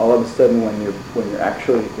so when all of a sudden when you're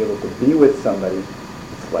actually able to be with somebody,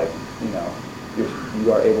 it's like,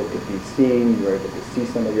 you are able to be seen, you are able to see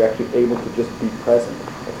somebody, you're actually able to just be present.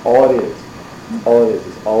 That's all it is. All it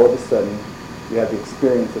is all of a sudden you have the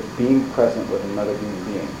experience of being present with another human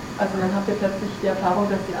being. Also dann habt ihr plötzlich die Erfahrung,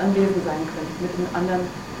 dass ihr anwesend sein könnt mit den anderen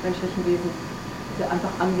menschlichen Wesen. Dass ihr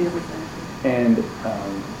einfach anwesend sein könnt. And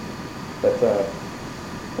that's a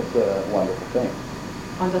wonderful thing.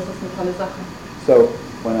 Und das ist eine tolle Sache. So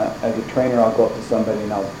when as a trainer I'll go up to somebody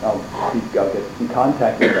and I'll get in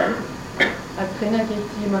contact with them. Als Trainer gehe ich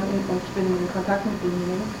zu jemandem und ich bin in Kontakt mit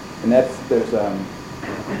demjenigen. And there's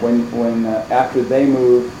when after they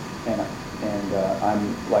move and I'm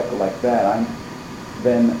like that,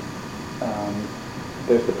 then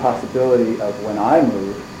there's the possibility of when I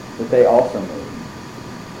move that they also move.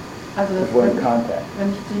 Also das We're in contact.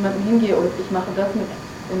 wenn ich zu jemandem hingehe und ich mache das mit,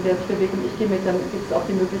 in der sich bewegt und ich gehe mit, dann gibt es auch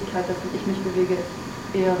die Möglichkeit, dass ich mich bewege,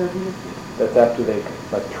 er oder sie. That's after they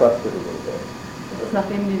trust it a little bit. Das ist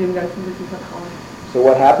nachdem die dem Ganzen ein bisschen vertrauen. So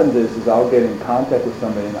what happens is I'll get in contact with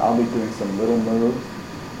somebody and I'll be doing some little moves.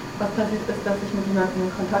 Was passiert ist, dass ich mit jemandem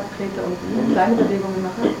in Kontakt trete und kleine Bewegungen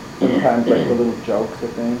mache. Sometimes like the little jokes or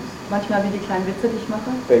things, Manchmal wie die kleinen Witze, die ich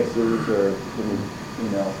mache. faces or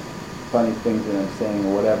little, funny things that I'm saying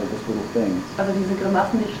or whatever, just little things. Also diese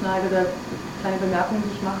Grimassen, die ich schneide oder kleine Bemerkungen,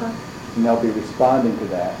 die ich mache. And they'll be responding to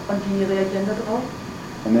that. Und die reagieren darauf.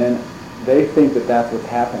 And then they think that that's what's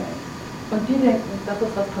happening. Und die denken, das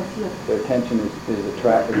ist was passiert. Their attention is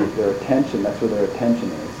attracted, their attention, that's where their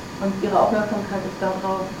attention is. Und ihre Aufmerksamkeit ist da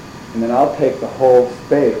drauf. And then I'll take the whole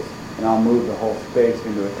space and I'll move the whole space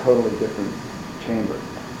into a totally different chamber.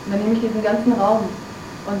 Und dann nehme ich diesen ganzen Raum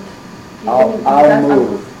und gehe I'll in ein ganz move.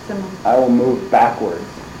 anderes Zimmer. I will move backwards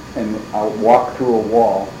and I'll walk through a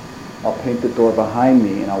wall. I'll paint the door behind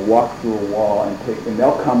me and I'll walk through a wall and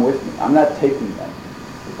they'll come with me. I'm not taking them,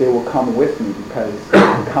 but they will come with me because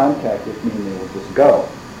in contact with me and they will just go.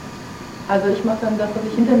 Also ich mache dann das, dass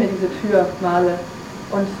ich hinter mir diese Tür male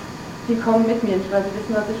und die kommen mit mir, nicht weil sie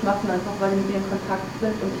wissen, was ich mache, sondern einfach weil die mit mir in Kontakt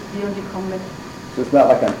sind und ich gehe und die kommen mit. So it's not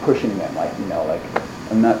like I'm pushing them, like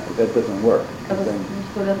I'm not. That doesn't work. Also es ist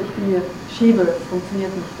nicht so, dass ich die schiebe, das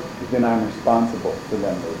funktioniert nicht so. Then I'm responsible for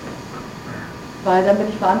them moving. Weil dann bin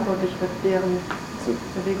ich verantwortlich für deren So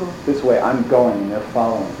Bewegung. this way I'm going and they're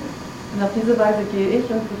following me, Und auf diese Weise gehe ich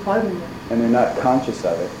und sie folgen mir. and they're not conscious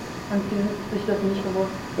of it, Und die sind sich das nicht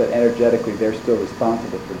bewusst. but energetically they're still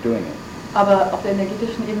responsible for doing it. Aber auf der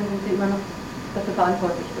energetischen Ebene sind sie immer noch dafür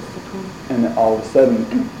verantwortlich, das zu tun. And then all of a sudden,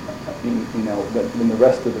 then the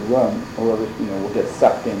rest of the room, will get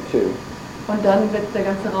sucked in too. Und dann wird der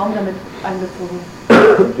ganze Raum damit einbezogen.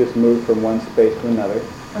 We just move from one space to another,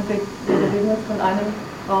 Und wir bewegen uns von einem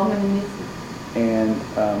Raum in den nächsten. and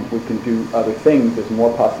we can do other things. There's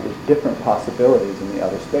different possibilities in the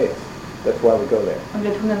other space. That's why we go there. Und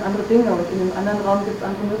wir tun dann andere Dinge und in dem anderen Raum gibt es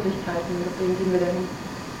andere Möglichkeiten. Und deswegen gehen wir dahin.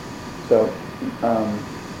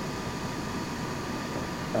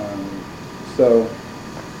 So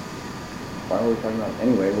why are we talking about?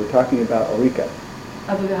 Anyway, we're talking about Aurika,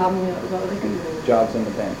 Also wir haben hier über Ulrike geredet. jobs on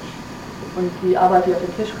the bench. Und die Arbeit, die auf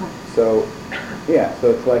den Tisch kommt. So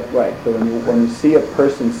it's like, right, so when you see a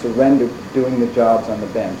person surrender to doing the jobs on the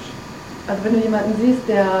bench, Also wenn du jemanden siehst,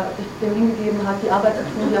 der sich dem hingegeben hat, die Arbeit zu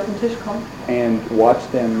tun, die auf den Tisch kommt, and watch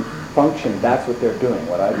them function, that's what they're doing.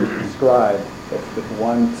 What I just described, that's just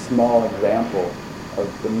one small example of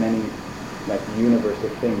the many, universe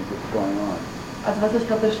of things that's going on. also was ich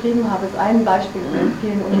gerade beschrieben habe, ist ein Beispiel von den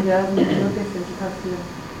vielen Universen, die möglich sind, die passieren.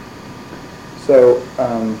 So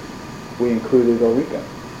we included Ulrika,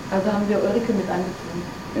 Also haben wir Ulrike mit einbezogen.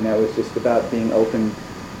 and that was just about being open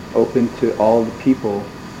to all the people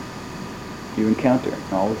you encounter,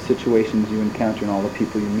 all the situations you encounter, and all the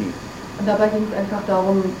people you meet. Und dabei ging es einfach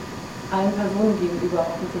darum, allen Personen gegenüber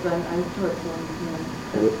offen zu sein, in allen Situationen.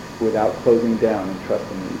 Without closing down and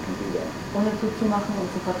trusting that you can do that. Ohne zuzumachen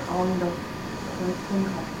und zu vertrauen, dass man es tun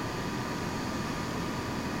kann.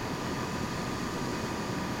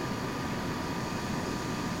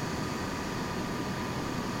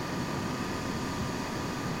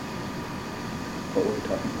 What were we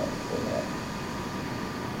talking about before that?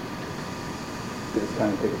 It's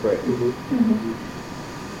time to take a break.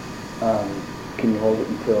 Can you hold it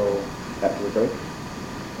until after the break?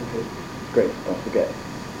 Okay. Great, don't forget.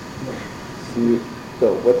 See you.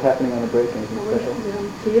 So, what's happening on the break? Anything special? Wir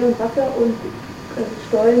haben Tee und Wasser und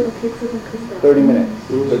Stollen und Kekse von Christa. 30 minutes.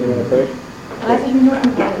 30-minute break? 30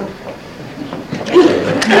 Minuten Pause.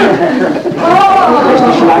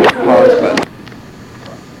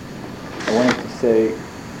 I wanted to say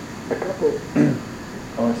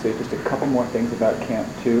I want to say just a couple more things about Camp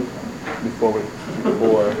 2 before we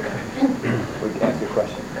answer your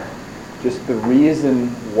question. Just the reason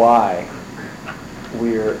why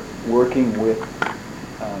we're working with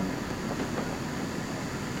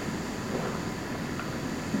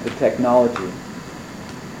the technology.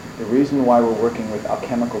 The reason why we're working with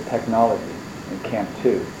alchemical technology in Camp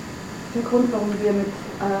 2 Der Grund, warum wir mit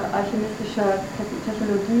alchemistischer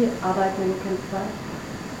Technologie arbeiten in Camp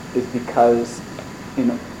 2, is because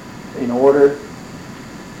in order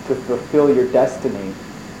to fulfill your destiny,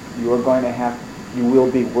 you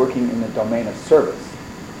will be working in the domain of service.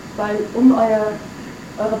 weil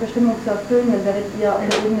eure Bestimmung zu erfüllen, dann werdet ihr auf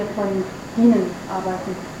der Ebene von Dienen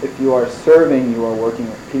arbeiten. If you are serving, you are working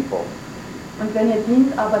with people. Und wenn ihr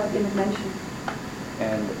dient, arbeitet ihr mit Menschen.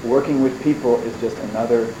 And working with people is just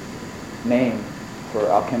another name for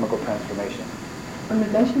alchemical transformation. Und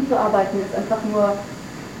mit Menschen zu arbeiten ist einfach nur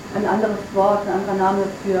ein anderes Wort, ein anderer Name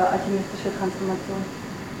für alchemistische Transformation.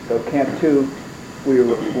 So Camp 2, we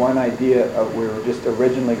were just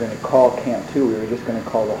originally going to call Camp 2, we were just going to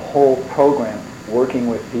call the whole program Working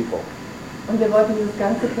with People. Und wir wollten dieses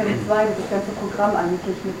ganze Camp 2, dieses ganze Programm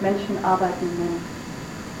eigentlich mit Menschen arbeiten nennen.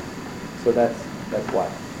 So that's why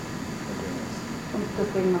we're doing this. Und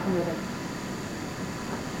deswegen machen wir das.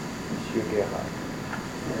 Monsieur Gerhard.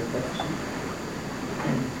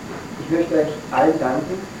 Ich möchte euch allen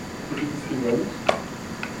danken für dieses Event,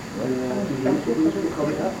 die Hilfe, die ich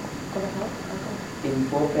bekommen habe, im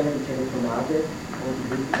Vorfeld die Telefonate und die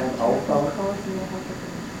Hilfe beim Aufbau.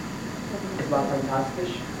 Es war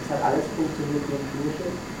fantastisch, es hat alles funktioniert wie ein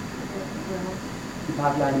Schnürchen. Die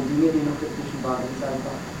paar kleine Dinge, die noch dazwischen waren, ist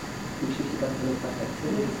einfach die Geschichte, dass wir nicht perfekt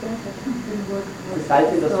sind. Das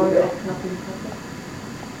Salz in der Suppe.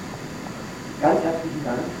 Ganz herzlichen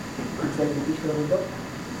Dank. Ich sende dich darüber.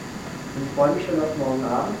 Und ich freue mich schon auf morgen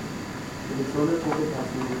Abend. Mit so einer Gruppe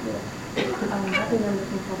passen wir nicht mehr.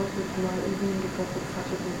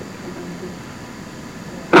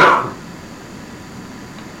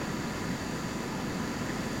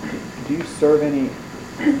 Do you serve any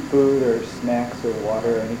food or snacks or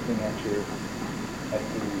water or anything at the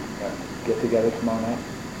get-together tomorrow night?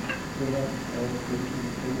 We have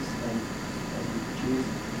drinking drinks and juice.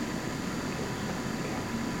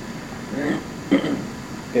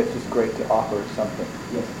 It's just great to offer something.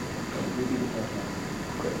 Yes, it will be the pleasure.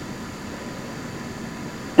 Great.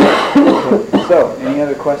 Okay, so, any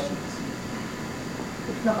other questions?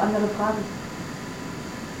 Gibt's noch andere Fragen?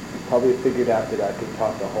 You probably figured out that I could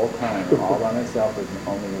talk the whole time all by myself with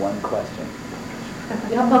only one question.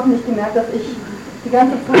 Ihr habt hoffentlich gemerkt, dass ich die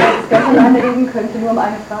ganze Zeit ganz alleine reden könnte, nur um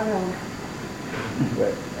eine Frage haben.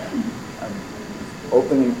 But I'm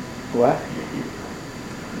opening what?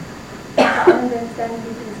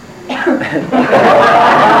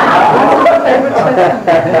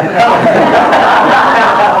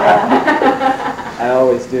 I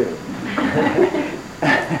always do. I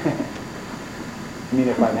mean,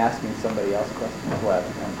 if I'm asking somebody else questions, well, it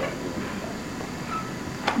depends on who.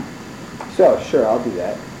 So, sure, I'll do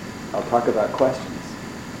that. I'll talk about questions.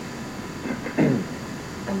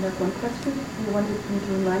 And there's one question you wanted me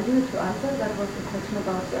to remind you to answer. That was the question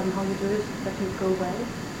about how you do it, that you go well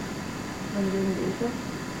when doing the intro.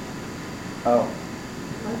 Oh,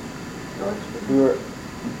 What? we were.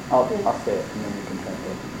 I'll say it, and then you can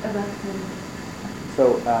translate. So,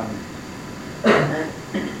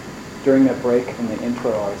 during that break in the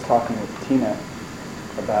intro, I was talking with Tina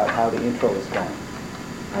about how the intro was going.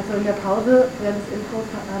 Also in der Pause während des Intros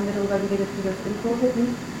haben wir darüber geredet, wie das Intro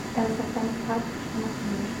lief.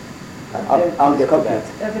 I'll get to that.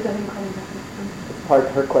 Wird dahin kommen.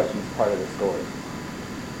 It's her question is part of the story.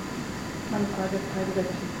 Meine Frage ist Teil der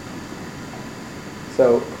Geschichte.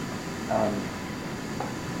 So,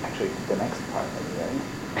 actually, the next part, are you ready?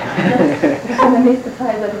 Das ist der nächste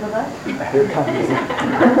Teil, seid ihr bereit? Here comes.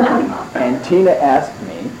 And Tina asked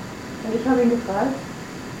me, Und ich habe ihn gefragt,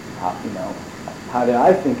 how did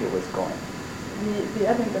I think it was going? wie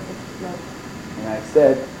er denkt, dass es läuft. And I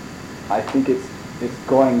said, I think it's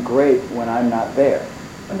going great when I'm not there.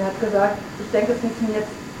 Und er hat gesagt, ich denke, es funktioniert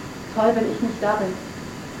toll, wenn ich nicht da bin.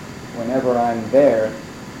 Whenever I'm there,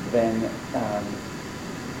 then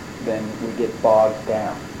we get bogged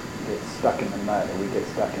down, we get stuck in the mud, or we get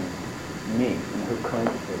stuck in me, in who Clint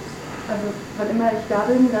is. Also wann immer ich da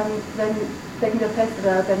bin, dann stecken wir fest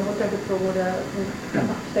oder werden runtergezogen oder sind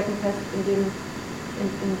einfach stecken fest in dem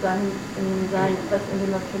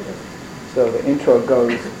was Kind ist. So the intro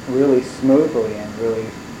goes really smoothly and really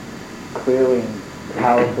clearly and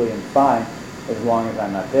powerfully and fine as long as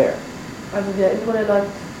I'm not there. Also der Intro, der läuft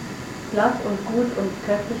glatt und gut und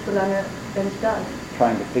kräftig, solange er nicht da ist.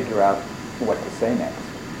 Trying to figure out what to say next.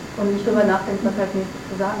 Und nicht drüber nachdenkt, was halt nächstes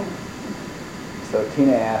zu sagen ist. So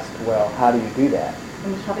Tina asked, well, how do you do that?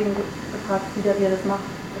 Und ich habe ihn gefragt, wie er das macht,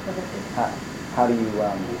 dass er das ist. How do you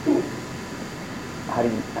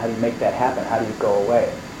make that happen? How do you go away?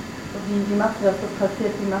 Wie machst du das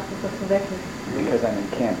passiert? Wie machst du das so weg ist? Because I'm in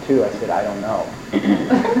Camp 2, I said, I don't know.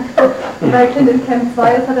 Weil Kind in Camp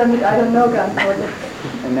 2 ist, hat er mit I don't know geantwortet.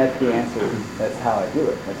 And that's the answer. That's how I do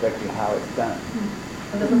it. That's actually how it's done.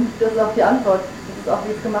 Und das ist auch die Antwort. Das ist auch,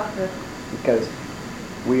 wie es gemacht wird. Because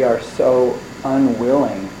we are so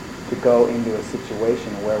unwilling to go into a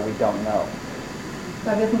situation where we don't know.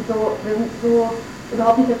 Weil wir sind so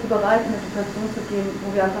überhaupt nicht dazu bereit, in eine Situation zu gehen,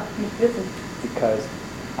 wo wir einfach nicht wissen. Because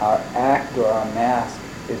our act or our mask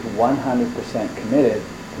is 100% committed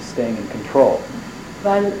to staying in control.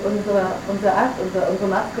 Weil unser Akt, unsere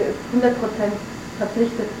Maske ist 100%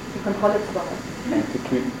 verpflichtet, die Kontrolle zu behalten. And to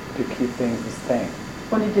keep things the same.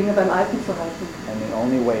 Und die Dinge beim Alten zu halten. And the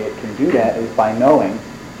only way it can do that is by knowing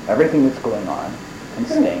everything that's going on and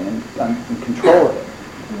staying in control of it.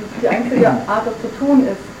 Und die einzige Art, das zu tun,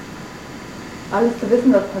 ist, alles zu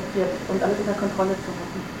wissen, was passiert und alles unter Kontrolle zu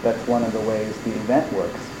halten. That's one of the ways the event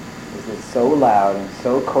works. It's so loud and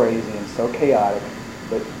so crazy and so chaotic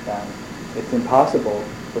that it's impossible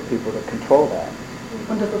for people to control that.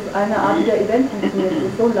 Und das ist eine Art, wie der Event funktioniert. Es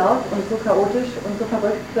ist so laut und so chaotisch und so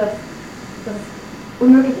verrückt, dass es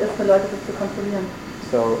unmöglich ist für Leute, das zu kontrollieren.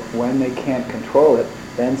 So when they can't control it,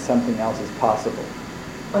 then something else is possible.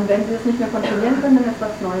 Und wenn sie es nicht mehr kontrollieren können, dann ist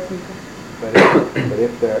was Neues möglich. But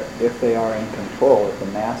if they are in control, if the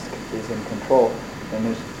mask is in control,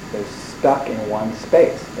 then they're stuck in one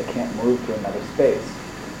space. They can't move to another space.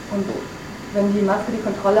 Und wenn die Maske die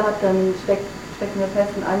Kontrolle hat, dann stecken wir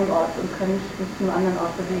fest in einem Ort und können nicht zu einem anderen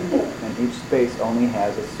Ort bewegen. And each space only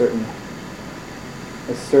has a certain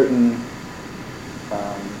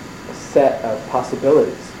set of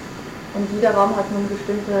possibilities. Und jeder Raum hat nun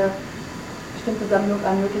bestimmte Sammlung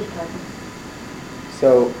an Möglichkeiten.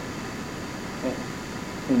 So,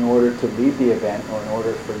 in order to lead the event, or in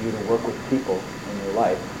order for you to work with people in your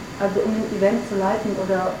life, Also um ein Event zu leiten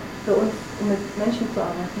oder für uns, um mit Menschen zu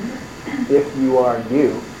arbeiten. if you are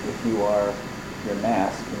you, if you are your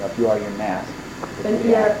mask, if you are your mask, Wenn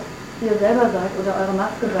ihr selber seid oder eure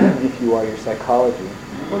Maske seid if you are your psychology,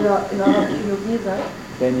 oder in eurer Psychologie seid,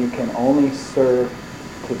 then you can only serve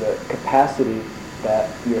to the capacity that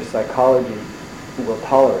your psychology will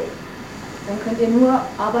tolerate. dann könnt ihr nur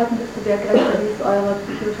arbeiten bis zu der Grenze, die es eure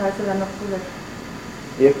Psychoscheiße dann noch zulässt.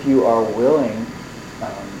 If you are willing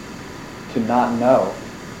to not know,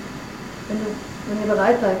 Wenn ihr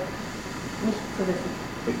bereit seid, nichts zu wissen.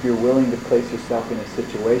 if you're willing to place yourself in a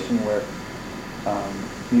situation where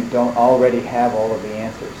you don't already have all of the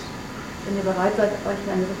answers, Wenn ihr bereit seid, euch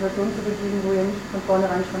in eine Situation zu begeben, wo ihr nicht von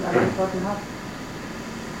vornherein schon alle Antworten habt,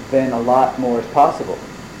 then a lot more is possible.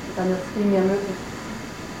 dann ist viel mehr möglich.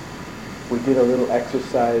 We did a little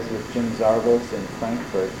exercise with Jim Zarvos in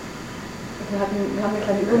Frankfurt. Wir haben eine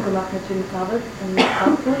kleine Übung gemacht mit Jim Zarvos in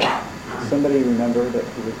Frankfurt. Somebody remember that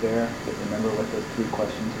who was there? Remember what those three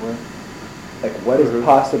questions were? Like, what is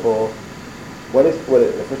possible? The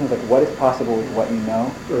first one's like, what is possible with what you know?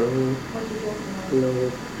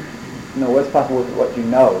 No, what's possible with what you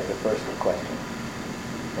know is the first question,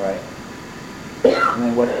 right? And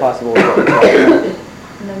then what's possible with what you don't know?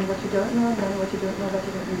 And then what you don't know, and then what you don't know, what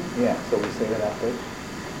you don't know. Yeah, so we say that after.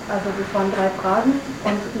 Also das waren 3 Fragen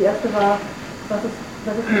und die erste war, was ist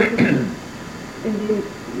möglich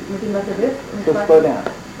mit dem, was ihr wisst. Und So slow down.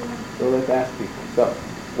 So let's ask people. So,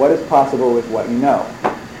 what is possible with what you know?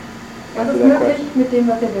 was Answer ist that möglich question. mit dem,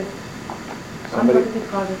 was ihr wisst? Somebody Antwortet die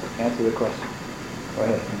Frage. answer the question. Go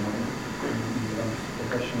ahead. The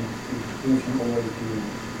question is things you already do.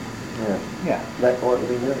 Yeah. Like what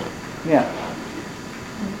we know. Yeah.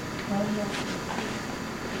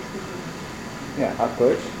 Ja, auf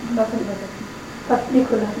Deutsch. Was sind übersetzen?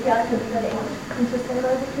 Nikola, ja, ich habe über Englisch. Kannst du es selber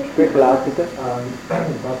wirklich? Sprich laut bitte.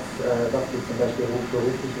 Was wir zum Beispiel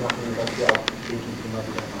beruflich machen, was wir auch täglich immer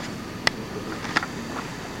wieder machen.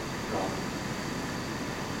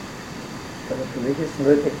 Also für mich ist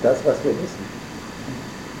nötig das, was wir wissen.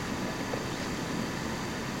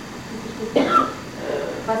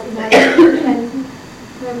 Was in meinen Grenzen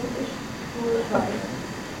möglich ist, wo ich weiß.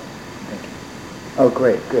 Oh,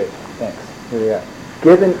 great, good. Thanks. Here we are.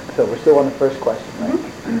 Given, so we're still on the first question, right?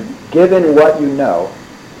 Given what you know,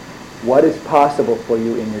 what is possible for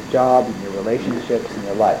you in your job, in your relationships, in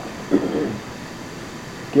your life?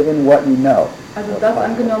 Given what you know. Also what's das possible?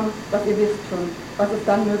 angenommen, was ihr wisst schon. Was ist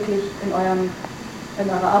dann möglich in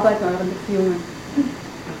eurer Arbeit, in euren Beziehungen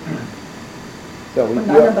So und in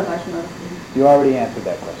anderen Bereichen eures Lebens? you already answered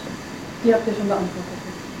that question. Die habt ihr schon beantwortet.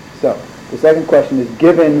 So the second question is,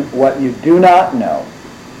 given what you do not know,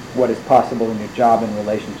 what is possible in your job and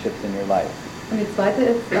relationships in your life? Und die zweite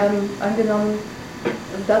ist, angenommen,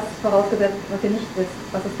 das vorausgesetzt, was ihr nicht wisst,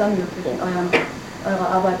 was ist dann möglich in eurer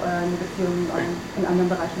Arbeit, euren Beziehungen, in anderen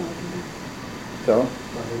Bereichen eures Lebens? So,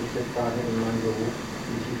 Was will ich jetzt sagen, in meinem Beruf,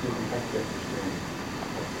 wie ich den Kontakt herzustellen?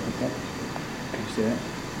 okay. Can you see that?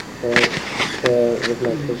 With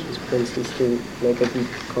my patients, for instance, to make a deep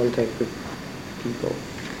contact with people.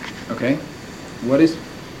 Okay. What is,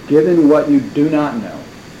 given what you do not know,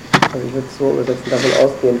 Also ich würde es so übersetzen, davon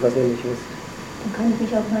ausgehend, was ihr nicht wisst. Dann kann ich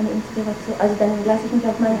mich auf meine Inspiration, also dann lasse ich mich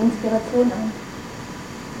auf meine Inspiration ein.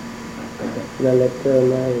 And I let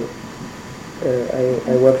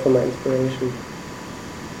I work for my inspiration.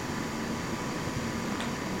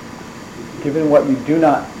 given what you do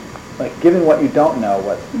not, like given what you don't know,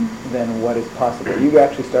 then what is possible? You're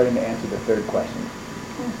actually starting to answer the third question.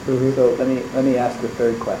 Mhm. So let me ask the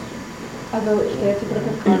third question. Also ich stelle jetzt die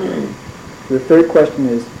dritte Frage. The third question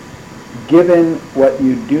is, given what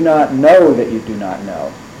you do not know that you do not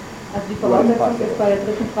know, Also die what is Voraussetzung ist possible? bei der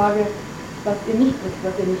dritten Frage, was ihr nicht wisst,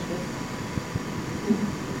 was ihr nicht wisst.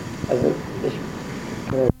 Also